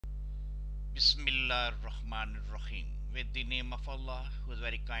Bismillah Rahman Rahim. With the name of Allah, who is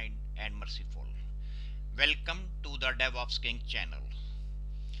very kind and merciful. Welcome to the DevOps King channel.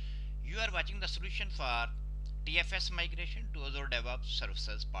 You are watching the solution for TFS migration to Azure DevOps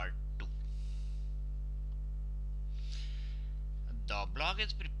Services Part 2. The blog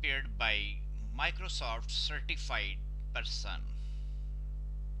is prepared by Microsoft certified person.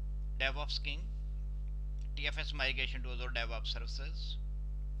 DevOps King, TFS migration to Azure DevOps Services,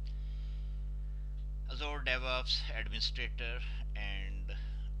 Azure DevOps Administrator and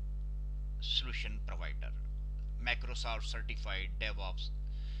Solution Provider, Microsoft Certified DevOps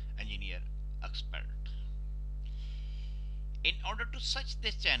Engineer Expert. In order to search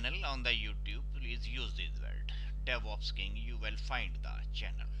this channel on the YouTube, please use this word DevOps King. You will find the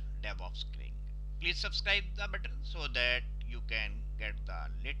channel DevOps King. Please subscribe the button so that you can get the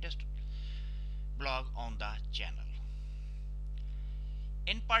latest blog on the channel.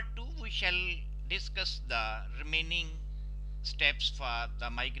 In part 2, we shall discuss the remaining steps for the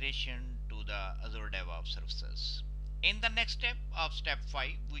migration to the Azure DevOps Services. In the next step of step 5,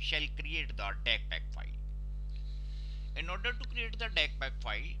 we shall create the DACPack file. In order to create the DACPack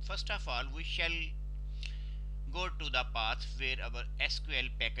file, first of all, we shall go to the path where our SQL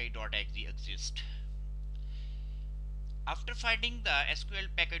package.exe exists. After finding the SQL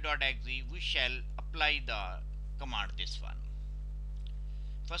package.exe, we shall apply the command this one.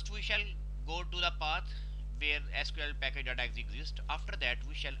 First, we shall go to the path where SQL package.exe exists. After that,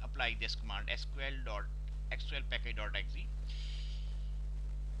 we shall apply this command SQL package.exe.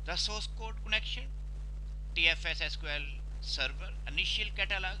 The source code connection, TFS SQL server, initial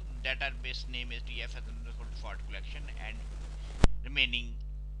catalog, database name is TFS default collection, and remaining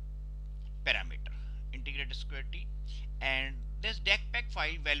parameter, integrated security. And this DACPack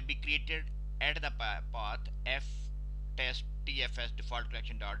file will be created at the path ftest tfs default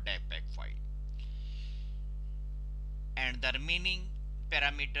collection.dacpack file, and the remaining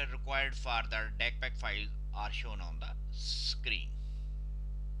parameter required for the DACPack file are shown on the screen.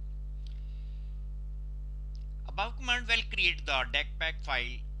 Above command will create the DACPack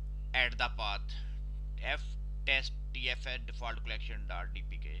file at the path ftest tfs default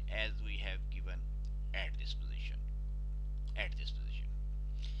collection.dpk as we have given at this position.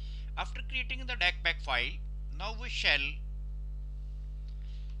 After creating the DACPack file, now we shall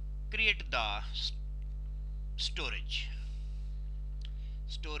create the storage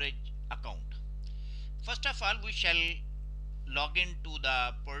account. First of all, we shall log into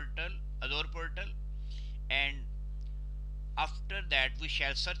the portal, Azure portal, and after that we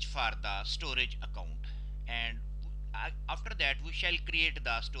shall search for the storage account, and after that we shall create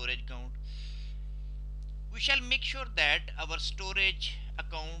the storage account. We shall make sure that our storage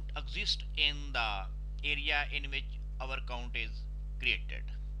account exists in the area in which our account is created,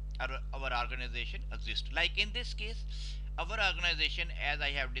 our organization exists. Like in this case, our organization, as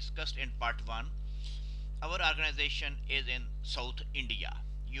I have discussed in part 1, our organization is in South India.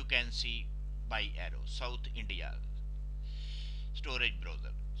 You can see by arrow, South India, storage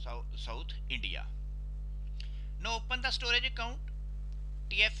browser, South India. Now open the storage account,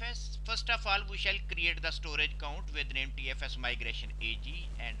 TFS. First of all, we shall create the storage account with name TFS migration AG,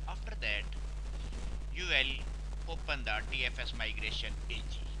 and after that you will open the TFS migration AG,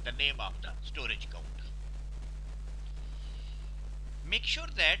 the name of the storage account. Make sure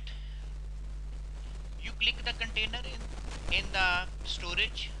that you click the container in the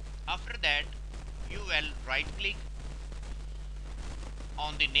storage. After that, you will right click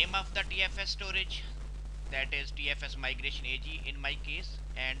on the name of the TFS storage, that is TFS migration AG in my case,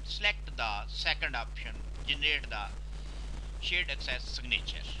 and select the second option, generate the shared access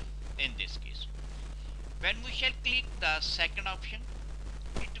signature in this case. When we shall click the second option,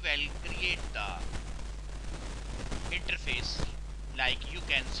 it will create the interface like you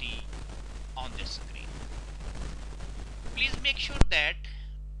can see on this screen. Please make sure that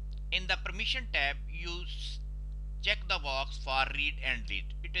in the permission tab you check the box for read and read.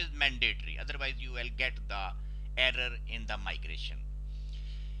 It is mandatory, otherwise you will get the error in the migration.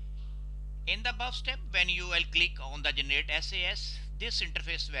 In the above step, when you will click on the generate SAS, this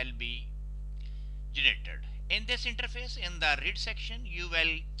interface will be generated. In this interface, in the read section, you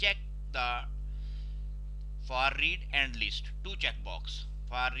will check the for read and list, two checkbox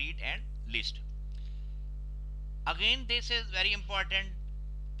for read and list. Again, this is very important.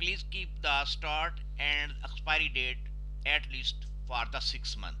 Please keep the start and expiry date at least for the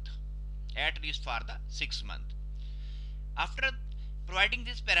 6 month. After providing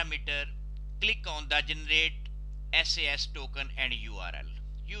this parameter, click on the generate SAS token and URL.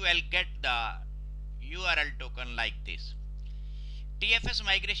 You will get the URL token like this. TFS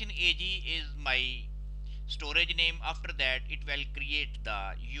migration AG is my storage name. After that, it will create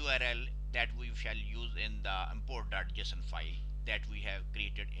the URL that we shall use in the import.json file that we have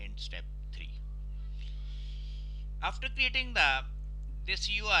created in step 3. After creating this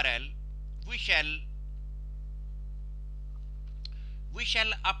URL, we shall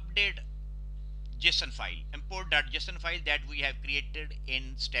update JSON file, import.json file that we have created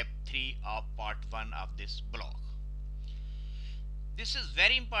in step 3 of part 1 of this block. This is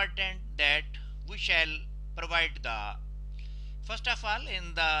very important that we shall provide the, first of all,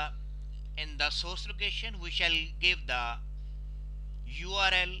 in the source location we shall give the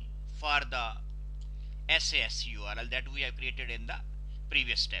URL for the SAS URL that we have created in the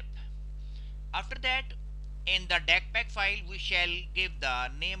previous step. After that, in the DACPack file we shall give the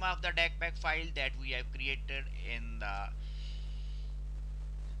name of the DACPack file that we have created in the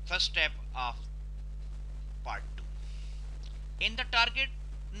first step of part 2. In the target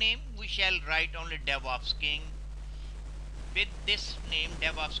name we shall write only DevOps King. With this name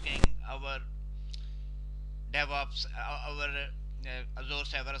DevOps King, our DevOps, our Azure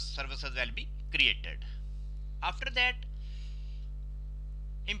services will be created. After that,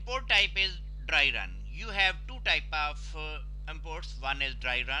 import type is dry run. You have two type of imports. One is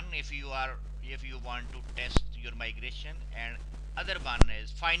dry run if you want to test your migration, and other one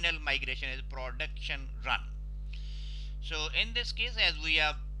is final migration, is production run. So in this case, as we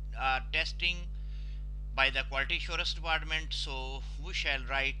are testing by the quality assurance department, so we shall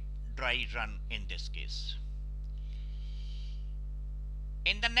write dry run in this case.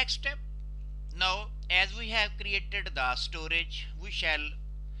 In the next step, now as we have created the storage, we shall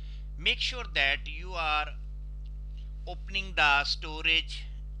make sure that you are opening the storage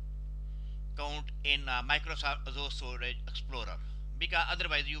count in Microsoft Azure Storage Explorer, because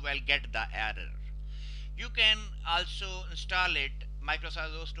otherwise you will get the error. You can also install it Microsoft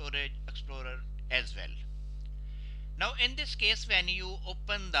Azure Storage Explorer as well. Now in this case, when you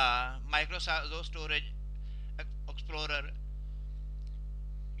open the Microsoft Azure Storage Explorer,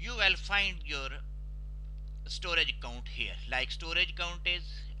 you will find your storage count here. Like storage count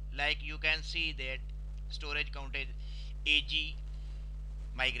is, like you can see that storage count is AG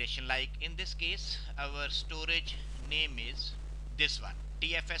migration. Like in this case, our storage name is this one,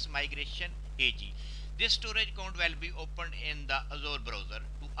 TFS migration AG. This storage count will be opened in the Azure browser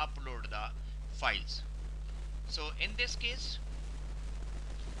to upload the files. So in this case,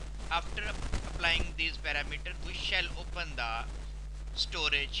 after applying these parameters, we shall open the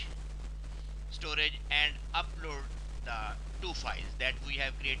storage and upload the two files that we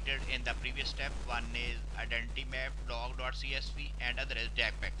have created in the previous step. One is identity map log.csv and other is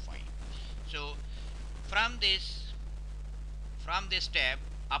DACPack file. So from this tab,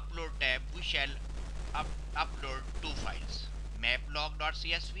 upload tab, we shall upload two files,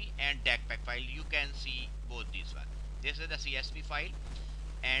 maplog.csv and DACPack file. You can see both these ones. This is the CSV file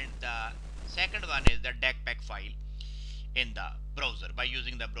and the second one is the DACPack file in the browser. By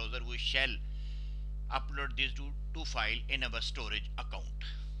using the browser, we shall upload these two files in our storage account.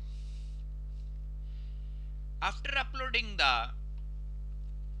 After uploading the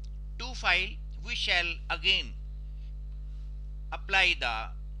two files, we shall again apply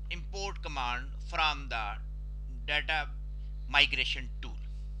the import command from the data migration tool.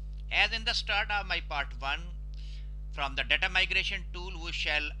 As in the start of my part 1, from the data migration tool we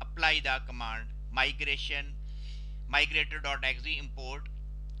shall apply the command migrator.exe import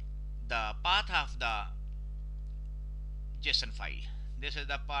the path of the JSON file. This is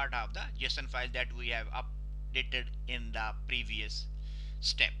the part of the JSON file that we have updated in the previous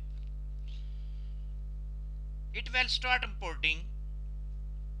step. It will start importing.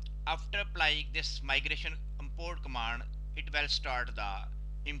 After applying this migration import command, it will start the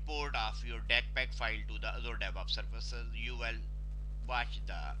import of your DACPack file to the Azure DevOps services. You will watch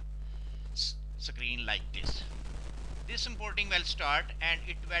the screen like this. This importing will start and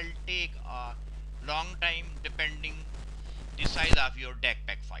it will take a long time depending the size of your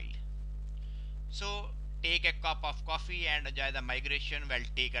DACPack file. So take a cup of coffee and enjoy the migration. Will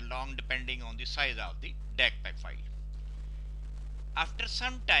take a long depending on the size of the DACPack file. After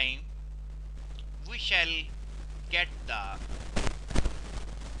some time, we shall get the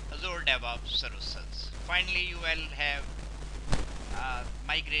Azure DevOps services. Finally, you will have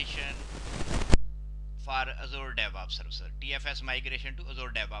migration for Azure DevOps services, TFS migration to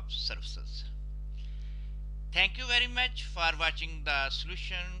Azure DevOps services. Thank you very much for watching the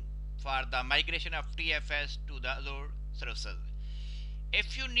solution for the migration of TFS to the Azure services.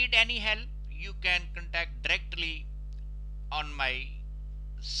 If you need any help, you can contact directly on my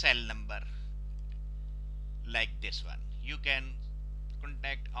cell number like this one. You can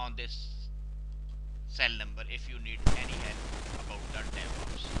contact on this cell number if you need any help about the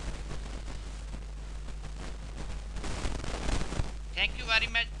DevOps. Thank you very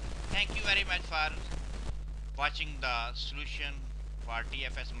much. Thank you very much for watching the solution for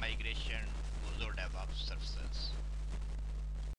TFS migration to Azure DevOps services.